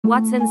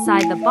What's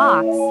inside the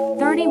box?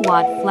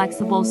 30-watt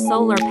flexible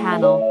solar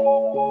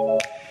panel.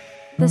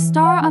 The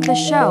star of the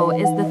show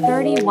is the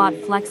 30-watt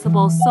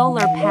flexible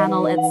solar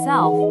panel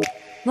itself.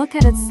 Look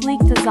at its sleek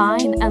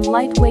design and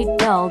lightweight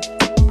build,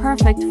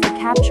 perfect for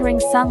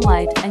capturing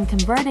sunlight and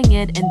converting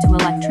it into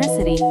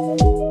electricity.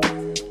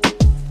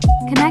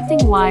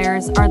 Connecting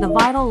wires are the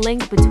vital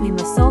link between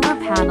the solar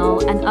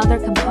panel and other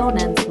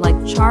components like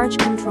charge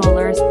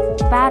controllers,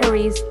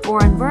 batteries,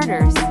 or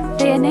inverters.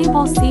 They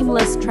enable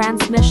seamless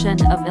transmission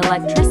of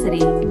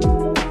electricity.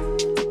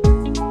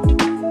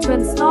 To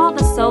install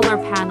the solar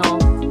panel,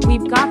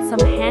 we've got some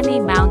handy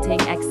mounting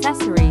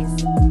accessories.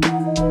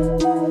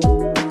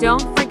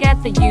 Don't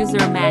forget the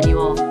user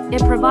manual.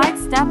 It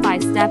provides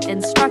step-by-step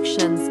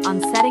instructions on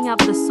setting up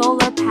the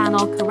solar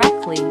panel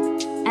correctly.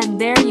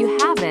 And there you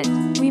have it.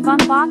 We've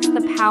unboxed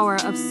the power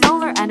of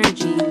solar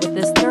energy with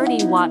this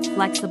 30-watt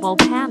flexible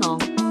panel.